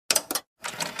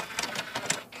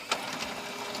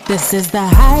This is the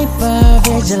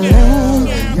hyper-vigilant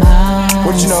mindset.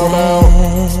 What you know about?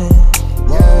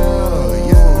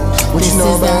 What you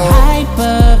know about? This is the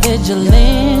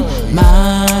hyper-vigilant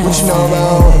mindset. What you know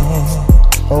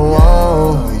about? Oh,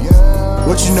 wow.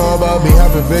 What you know about being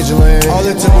hyper-vigilant? All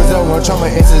it took was that one trauma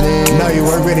incident. Now you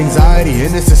work with anxiety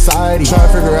in this society, trying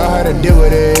to figure out how to deal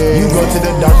with it. You go to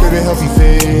the doctor to help you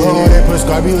fix, but all they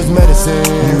prescribe you is medicine.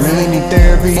 You really need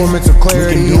therapy for mental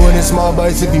clarity. You can do it in small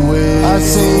bites if you wish. I've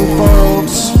seen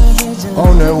folks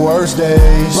on their worst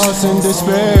days, lost in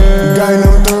despair, guiding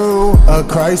them through a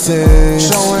crisis,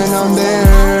 showing them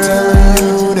there, telling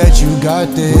you that you got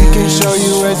this. We can show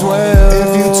you as well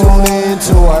if you tune in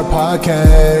to our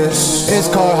podcast. It's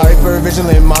called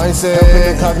Hyper-Vigilant Mindset,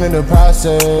 helping the cognitive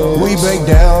process. We break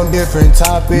down different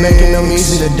topics, making them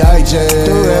easy to digest.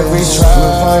 Through every trial,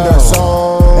 we'll find our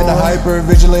song in the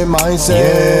Hyper-Vigilant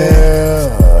Mindset.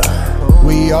 Yeah,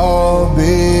 we all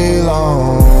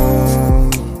belong.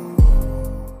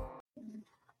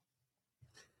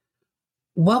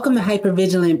 Welcome to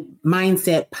Hypervigilant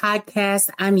Mindset Podcast.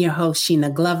 I'm your host,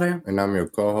 Sheena Glover. And I'm your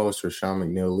co-host, Rashawn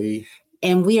McNeil Lee.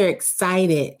 And we are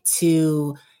excited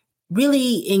to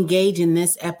really engage in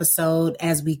this episode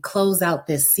as we close out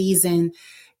this season.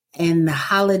 And the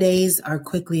holidays are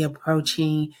quickly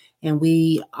approaching. And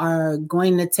we are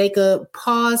going to take a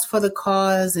pause for the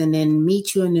cause and then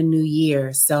meet you in the new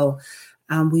year. So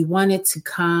we wanted to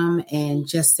come and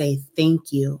just say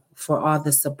thank you for all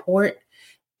the support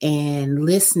and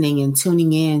listening and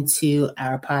tuning in to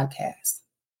our podcast.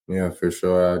 Yeah, for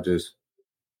sure. I just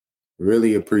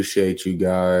really appreciate you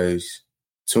guys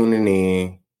tuning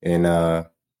in and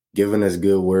giving us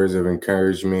good words of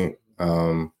encouragement.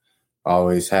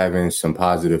 Always having some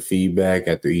positive feedback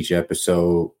after each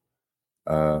episode.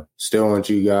 Still want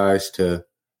you guys to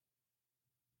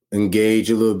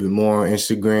engage a little bit more on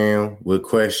Instagram with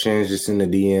questions just in the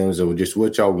DMs or just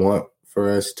what y'all want for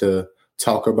us to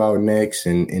talk about next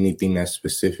and anything that's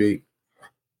specific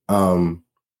to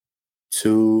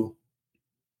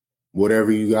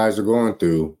whatever you guys are going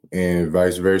through and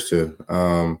vice versa.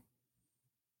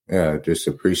 Just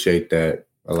appreciate that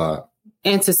a lot.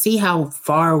 And to see how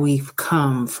far we've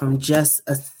come from just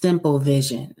a simple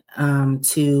vision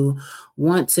to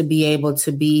want to be able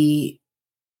to be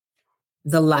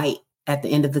the light at the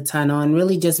end of the tunnel and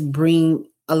really just bring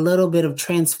a little bit of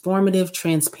transformative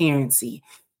transparency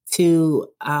to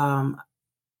a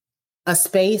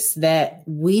space that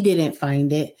we didn't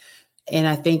find it. And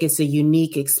I think it's a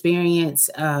unique experience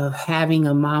of having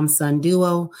a mom-son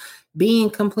duo being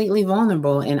completely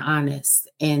vulnerable and honest.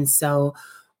 And so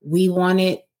we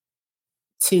wanted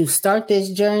to start this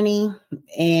journey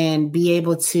and be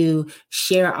able to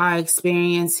share our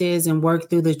experiences and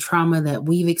work through the trauma that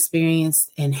we've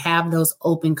experienced and have those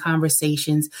open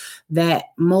conversations that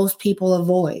most people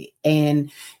avoid.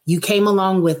 And you came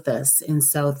along with us. And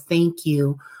so thank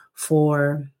you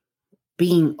for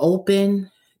being open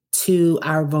to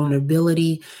our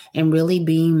vulnerability and really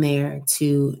being there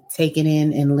to take it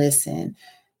in and listen.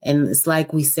 And it's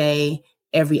like we say,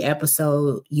 every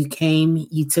episode you came,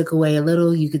 you took away a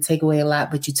little, you could take away a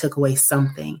lot, but you took away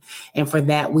something. And for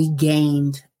that, we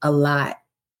gained a lot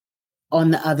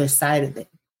on the other side of it.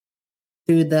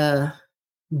 Through the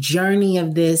journey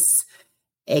of this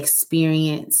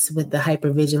experience with the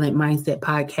Hypervigilant Mindset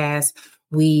Podcast,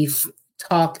 we've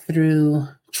talked through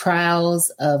trials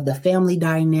of the family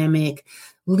dynamic,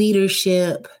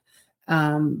 leadership,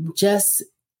 just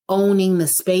owning the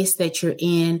space that you're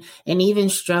in, and even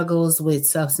struggles with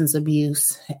substance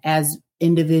abuse as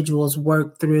individuals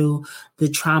work through the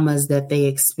traumas that they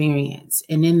experience.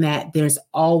 And in that, there's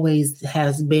always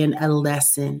has been a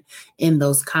lesson in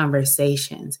those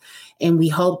conversations. And we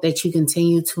hope that you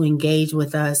continue to engage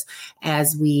with us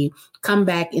as we come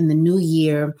back in the new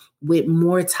year with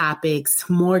more topics,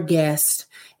 more guests,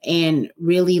 and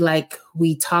really, like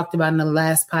we talked about in the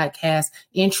last podcast,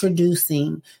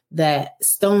 introducing that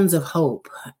Stones of Hope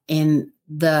and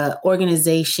the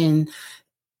organization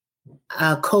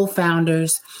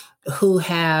co-founders who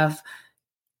have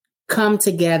come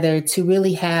together to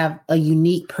really have a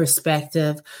unique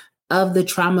perspective of the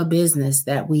trauma business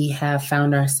that we have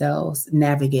found ourselves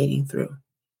navigating through.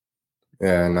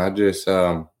 Yeah, and I just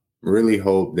really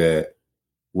hope that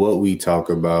what we talk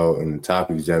about and the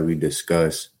topics that we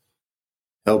discuss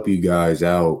help you guys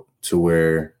out to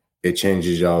where it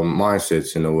changes y'all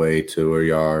mindsets in a way to where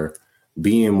y'all are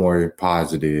being more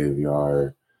positive,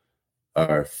 y'all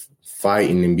are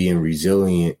fighting and being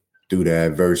resilient through the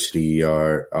adversity,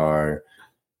 are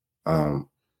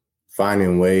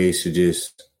finding ways to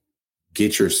just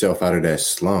get yourself out of that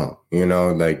slump. You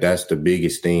know, like that's the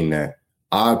biggest thing that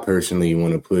I personally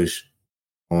want to push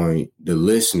on the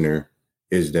listener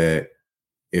is that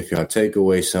if y'all take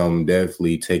away something,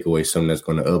 definitely take away something that's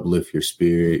going to uplift your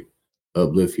spirit,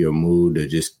 uplift your mood, to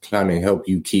just kind of help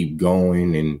you keep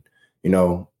going. And,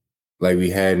 like we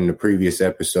had in the previous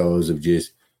episodes of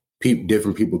just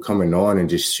different people coming on and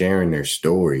just sharing their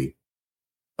story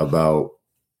about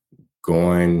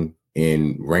going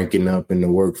and ranking up in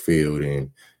the work field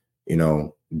and,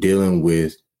 dealing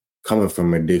with coming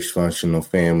from a dysfunctional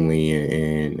family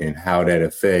and how that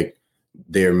affect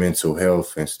their mental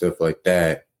health and stuff like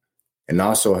that. And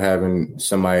also having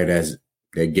somebody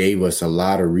that gave us a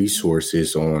lot of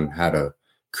resources on how to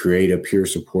create a peer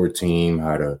support team,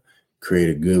 how to create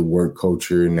a good work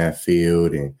culture in that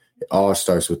field. And it all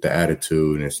starts with the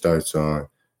attitude, and it starts on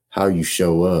how you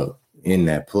show up in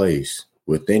that place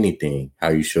with anything, how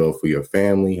you show up for your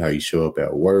family, how you show up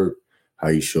at work, how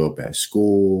you show up at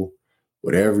school,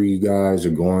 whatever you guys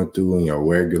are going through in your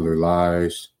regular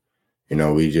lives.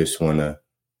 We just want to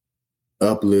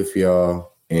uplift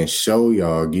y'all and show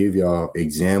y'all, give y'all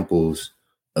examples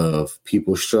of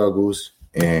people's struggles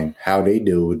and how they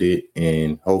deal with it.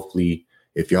 And hopefully,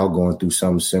 if y'all going through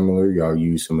something similar, y'all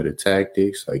use some of the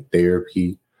tactics like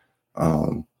therapy.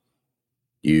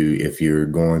 If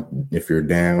you're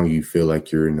down, you feel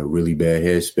like you're in a really bad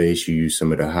headspace, you use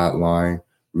some of the hotline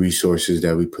resources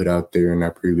that we put out there in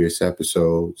our previous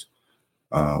episodes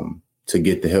to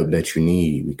get the help that you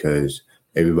need, because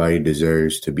everybody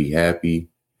deserves to be happy.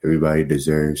 Everybody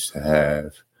deserves to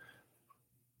have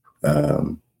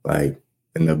like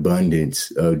an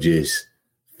abundance of just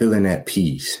feeling at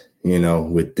peace,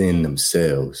 within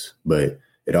themselves. But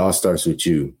it all starts with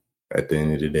you at the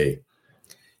end of the day.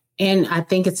 And I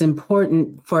think it's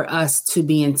important for us to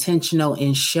be intentional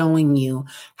in showing you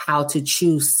how to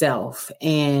choose self.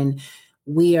 And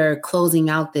we are closing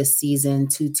out this season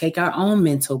to take our own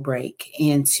mental break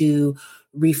and to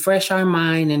refresh our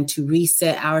mind and to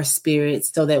reset our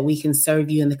spirits so that we can serve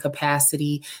you in the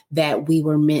capacity that we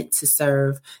were meant to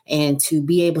serve, and to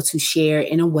be able to share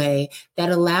in a way that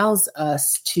allows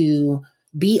us to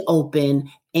be open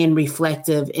and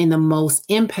reflective in the most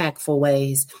impactful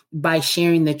ways by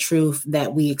sharing the truth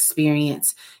that we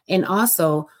experience, and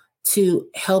also to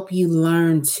help you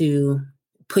learn to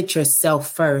put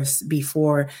yourself first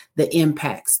before the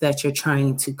impacts that you're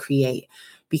trying to create.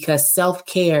 Because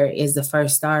self-care is the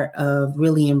first start of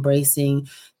really embracing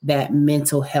that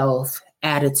mental health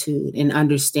attitude and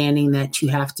understanding that you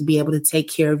have to be able to take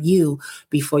care of you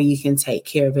before you can take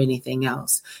care of anything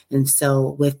else. And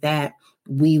so with that,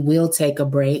 we will take a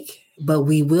break, but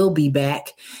we will be back.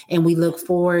 And we look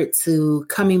forward to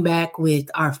coming back with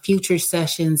our future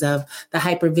sessions of the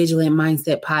Hypervigilant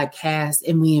Mindset podcast.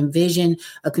 And we envision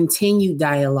a continued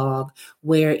dialogue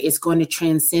where it's going to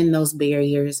transcend those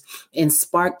barriers and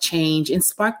spark change and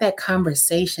spark that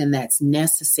conversation that's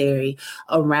necessary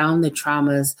around the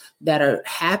traumas that are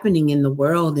happening in the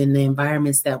world and the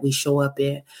environments that we show up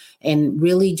in, and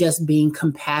really just being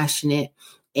compassionate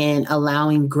and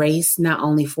allowing grace, not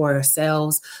only for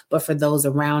ourselves, but for those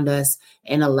around us,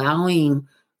 and allowing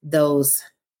those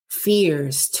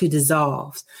fears to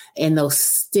dissolve and those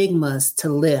stigmas to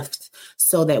lift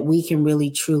so that we can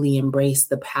really truly embrace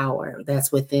the power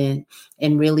that's within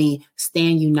and really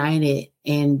stand united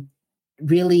and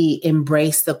really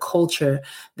embrace the culture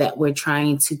that we're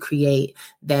trying to create,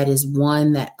 that is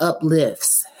one that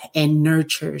uplifts and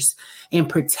nurtures and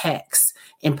protects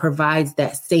and provides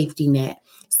that safety net,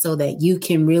 so that you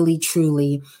can really,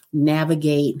 truly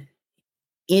navigate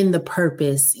in the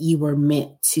purpose you were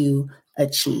meant to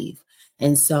achieve.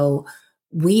 And so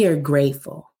we are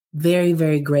grateful, very,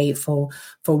 very grateful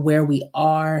for where we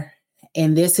are.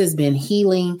 And this has been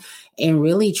healing and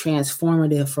really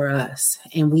transformative for us.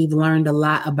 And we've learned a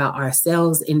lot about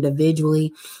ourselves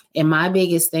individually. And my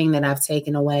biggest thing that I've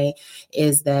taken away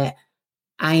is that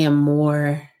I am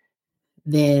more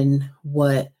than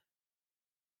what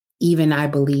even I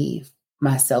believe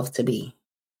myself to be.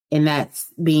 And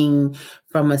that's being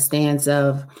from a stance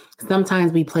of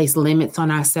sometimes we place limits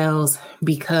on ourselves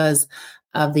because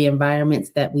of the environments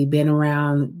that we've been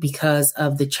around, because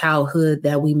of the childhood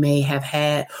that we may have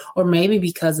had, or maybe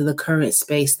because of the current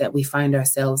space that we find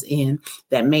ourselves in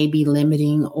that may be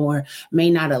limiting or may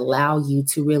not allow you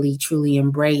to really truly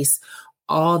embrace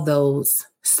all those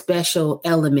special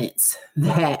elements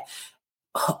that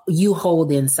you hold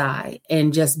inside.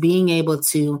 And just being able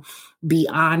to be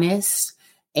honest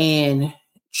and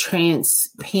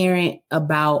transparent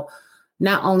about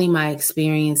not only my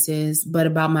experiences, but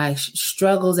about my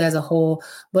struggles as a whole,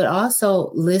 but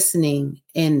also listening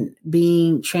and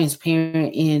being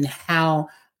transparent in how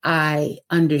I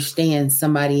understand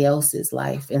somebody else's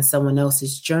life and someone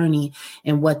else's journey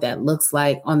and what that looks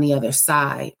like on the other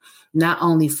side, not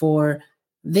only for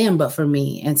them, but for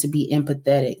me, and to be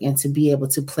empathetic and to be able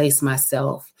to place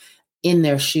myself in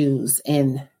their shoes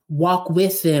and walk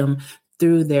with them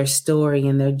through their story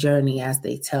and their journey as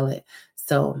they tell it.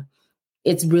 So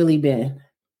it's really been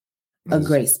a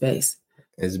great space.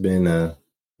 It's been an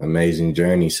amazing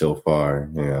journey so far,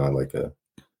 like a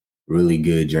really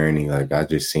good journey. Like I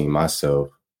just seen myself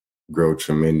grow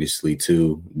tremendously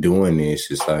too doing this.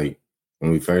 It's like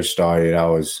when we first started, I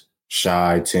was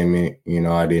shy, timid.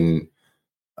 I didn't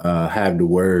have the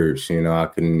words. I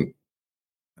couldn't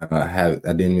I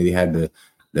didn't really have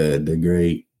the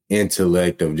great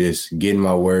intellect of just getting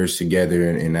my words together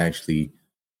and actually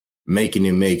making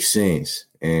it make sense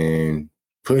and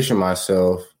pushing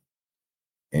myself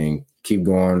and keep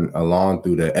going along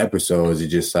through the episodes.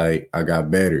 It's just like I got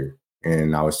better.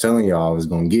 And I was telling y'all I was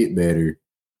going to get better.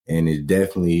 And it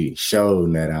definitely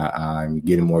showed that I'm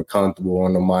getting more comfortable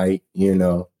on the mic,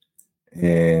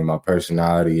 and my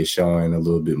personality is showing a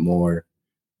little bit more.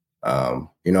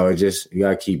 It just, you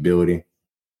got to keep building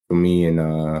for me.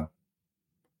 And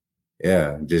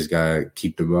just got to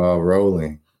keep the ball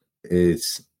rolling.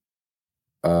 It's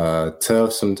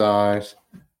tough sometimes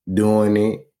doing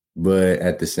it, but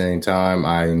at the same time,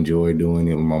 I enjoy doing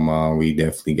it with my mom. We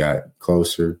definitely got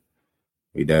closer.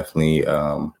 We definitely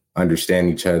understand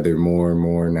each other more and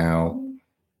more now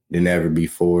than ever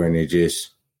before. And it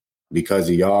just because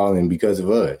of y'all and because of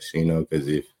us, because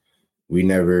if we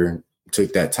never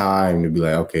took that time to be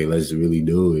like, okay, let's really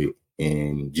do it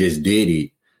and just did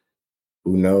it,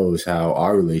 who knows how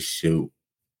our relationship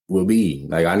will be.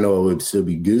 Like, I know it would still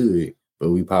be good,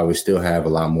 but we probably still have a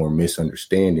lot more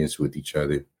misunderstandings with each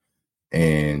other.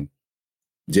 And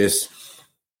just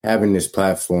having this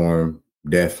platform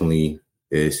definitely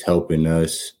is helping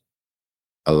us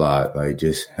a lot, like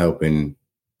just helping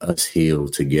us heal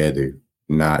together,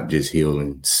 not just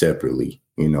healing separately,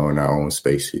 in our own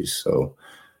spaces. So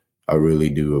I really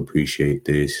do appreciate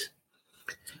this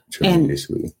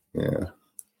tremendously. Yeah.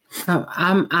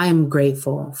 I'm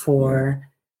grateful for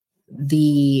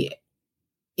the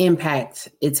impact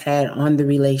it's had on the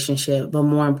relationship, but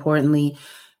more importantly,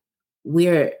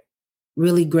 we're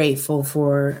really grateful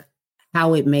for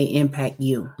how it may impact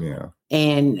you. Yeah.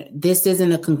 And this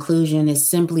isn't a conclusion. It's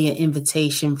simply an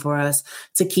invitation for us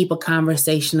to keep a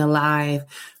conversation alive,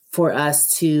 for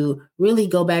us to really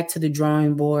go back to the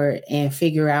drawing board and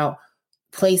figure out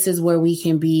places where we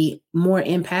can be more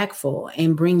impactful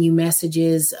and bring you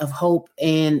messages of hope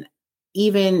and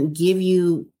even give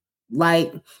you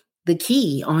like the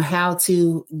key on how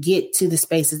to get to the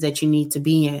spaces that you need to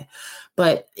be in.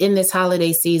 But in this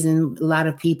holiday season, a lot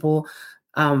of people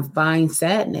find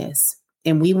sadness,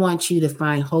 and we want you to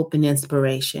find hope and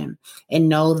inspiration and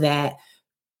know that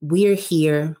we're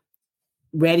here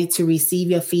ready to receive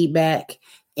your feedback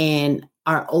and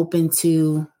are open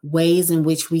to ways in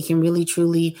which we can really,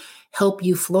 truly help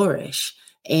you flourish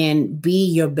and be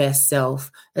your best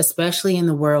self, especially in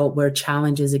the world where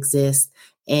challenges exist.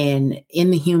 And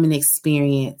in the human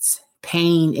experience,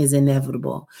 pain is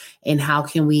inevitable. And how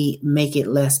can we make it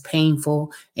less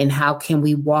painful? And how can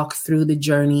we walk through the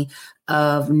journey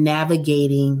of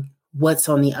navigating what's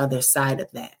on the other side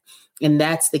of that? And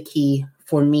that's the key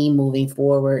for me moving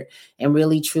forward, and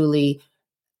really, truly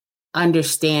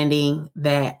understanding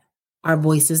that our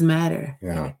voices matter.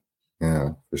 Yeah,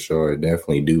 for sure. It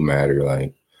definitely do matter.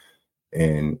 Like,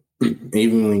 and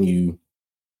even when you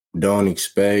don't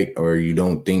expect or you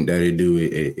don't think that it do,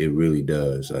 it really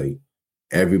does. Like,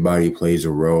 everybody plays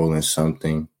a role in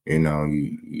something.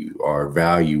 You are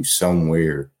valued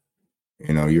somewhere.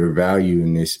 Your value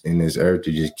in this earth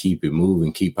to just keep it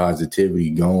moving, keep positivity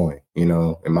going.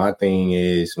 And my thing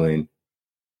is when,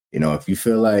 if you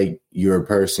feel like you're a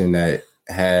person that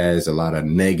has a lot of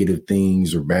negative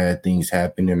things or bad things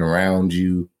happening around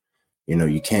you,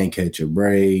 you can't catch a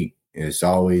break. It's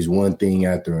always one thing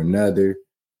after another.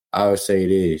 I would say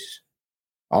this: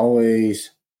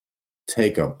 always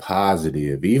take a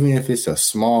positive, even if it's a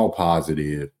small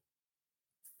positive,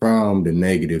 from the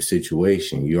negative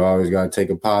situation. You always got to take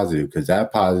a positive, because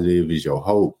that positive is your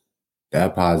hope.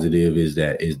 That positive is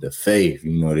the faith,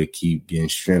 to keep getting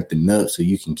strengthened up so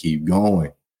you can keep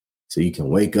going, so you can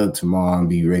wake up tomorrow and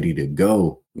be ready to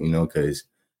go, because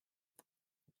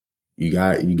you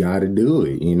got to do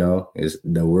it. It's,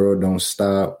 the world don't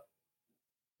stop.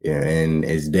 Yeah, and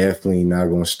it's definitely not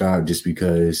going to stop just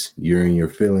because you're in your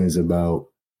feelings about,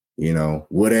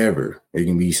 whatever. It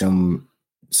can be something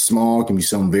small, can be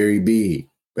something very big.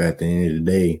 But at the end of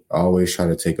the day, always try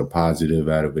to take a positive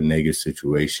out of a negative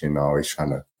situation. Always trying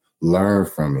to learn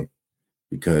from it,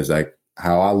 because like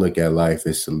how I look at life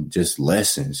is just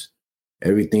lessons.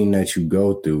 Everything that you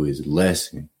go through is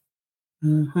lesson.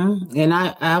 Mm-hmm. And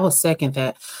I will second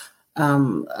that.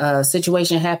 A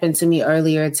situation happened to me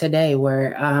earlier today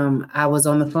where I was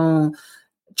on the phone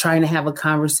trying to have a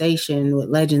conversation with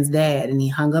Legend's dad, and he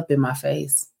hung up in my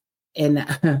face. And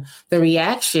the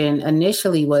reaction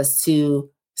initially was to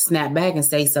snap back and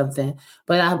say something,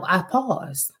 but I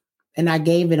paused and I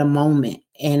gave it a moment,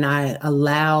 and I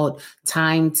allowed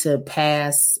time to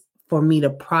pass for me to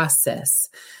process,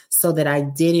 so that I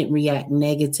didn't react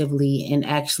negatively and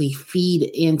actually feed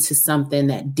into something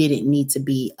that didn't need to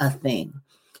be a thing.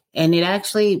 And it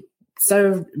actually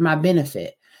served my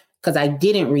benefit because I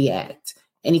didn't react.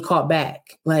 And he called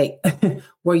back, like,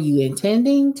 were you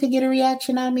intending to get a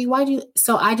reaction out of me?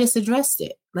 So I just addressed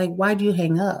it. Like, why'd you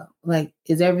hang up? Like,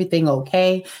 is everything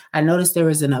okay? I noticed there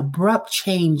was an abrupt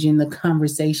change in the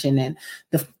conversation, and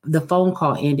the phone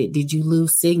call ended. Did you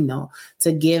lose signal?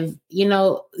 To give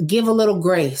a little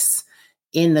grace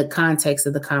in the context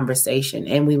of the conversation.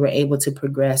 And we were able to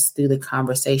progress through the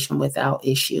conversation without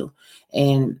issue.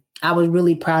 And I was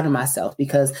really proud of myself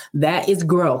because that is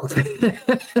growth.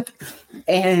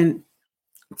 And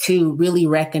to really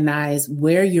recognize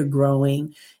where you're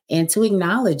growing and to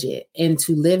acknowledge it and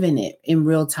to live in it in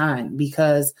real time,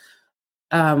 because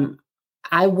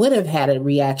I would have had a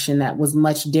reaction that was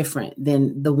much different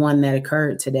than the one that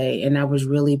occurred today. And I was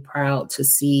really proud to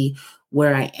see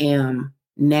where I am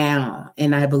now.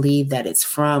 And I believe that it's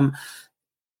from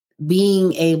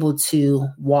being able to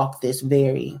walk this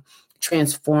very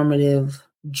transformative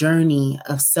journey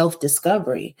of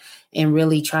self-discovery and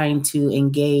really trying to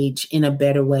engage in a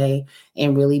better way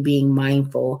and really being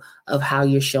mindful of how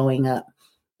you're showing up.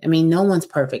 I mean, no one's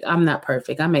perfect. I'm not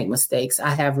perfect. I make mistakes. I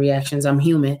have reactions. I'm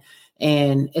human.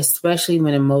 And especially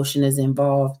when emotion is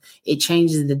involved, it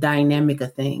changes the dynamic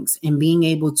of things, and being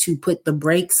able to put the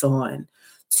brakes on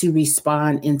to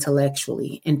respond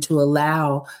intellectually and to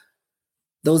allow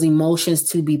those emotions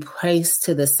to be placed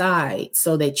to the side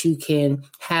so that you can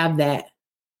have that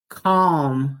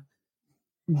calm,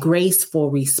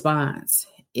 graceful response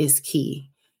is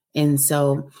key. And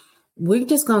so we're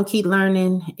just going to keep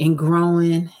learning and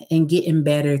growing and getting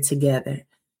better together.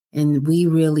 And we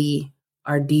really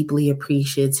are deeply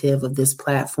appreciative of this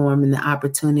platform and the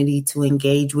opportunity to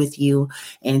engage with you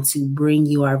and to bring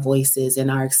you our voices and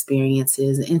our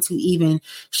experiences and to even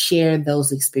share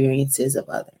those experiences of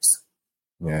others.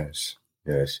 Yes.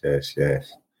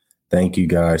 Thank you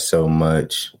guys so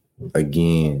much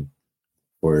again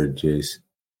for just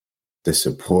the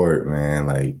support, man.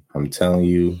 Like, I'm telling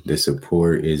you, the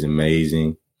support is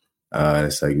amazing.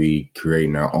 It's like we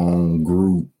creating our own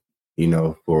group,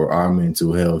 for our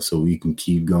mental health so we can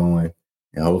keep going.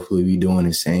 And hopefully we doing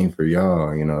the same for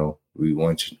y'all. We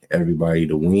want everybody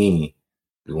to win.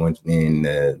 And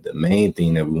the main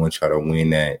thing that we want y'all to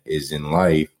win at is in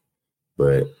life.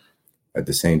 But at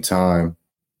the same time,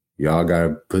 y'all got to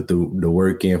put the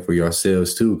work in for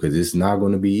yourselves too, because it's not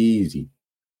going to be easy.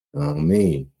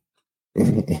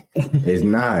 It's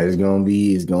not. It's gonna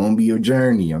be a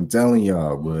journey. I'm telling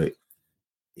y'all, but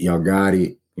y'all got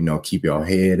it. Keep your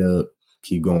head up,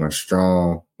 keep going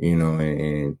strong.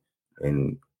 And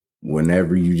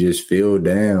whenever you just feel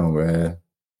down, bruh,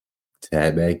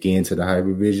 tap back into the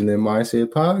Hypervigilant Mindset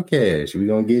podcast. We're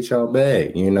gonna get y'all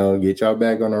back. Get y'all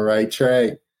back on the right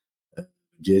track.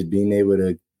 Just being able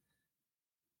to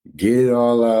get it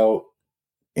all out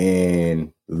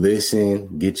and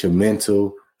listen, get your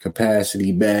mental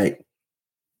capacity back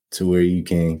to where you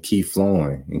can keep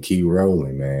flowing and keep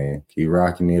rolling, man. Keep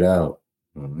rocking it out.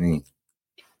 And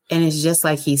it's just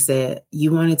like he said,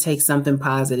 you want to take something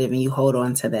positive and you hold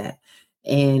on to that.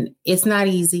 And it's not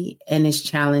easy and it's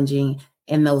challenging.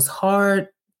 And those hard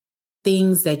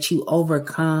things that you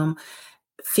overcome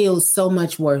feel so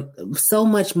much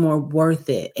more worth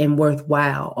it and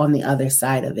worthwhile on the other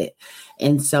side of it.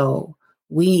 And so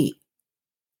we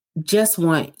just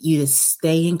want you to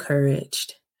stay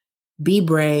encouraged, be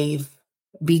brave,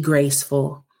 be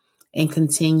graceful, and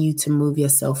continue to move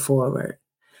yourself forward.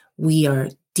 We are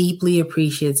deeply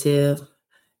appreciative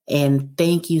and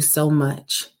thank you so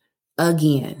much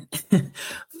again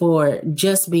for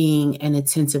just being an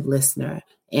attentive listener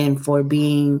and for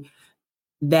being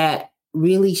that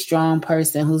really strong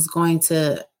person who's going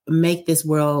to make this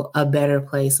world a better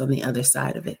place on the other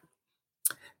side of it.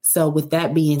 So with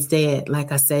that being said,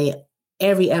 like I say,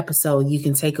 every episode, you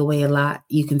can take away a lot,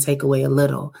 you can take away a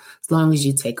little, as long as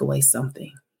you take away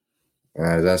something.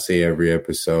 As I say every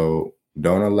episode,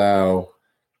 don't allow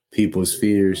people's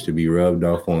fears to be rubbed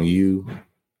off on you.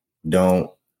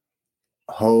 Don't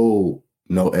hold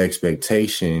no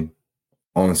expectation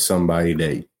on somebody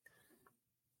that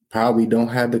probably don't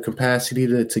have the capacity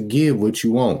to give what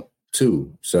you want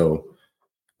too. So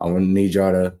I want to need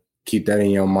y'all to keep that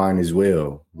in your mind as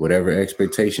well. Whatever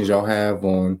expectations y'all have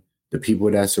on the people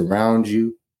that surround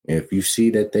you, if you see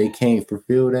that they can't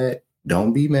fulfill that,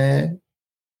 don't be mad,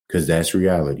 because that's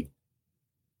reality.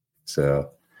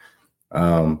 So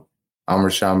I'm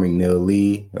Rashawn McNeil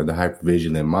Lee of the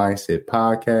Hypervigilant Mindset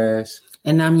Podcast.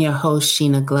 And I'm your host,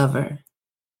 Sheena Glover.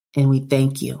 And we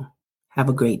thank you. Have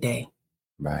a great day.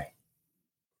 Bye.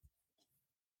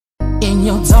 In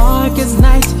your darkest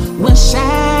night, when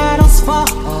shadows fall,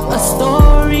 a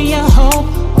story of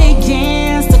hope begins.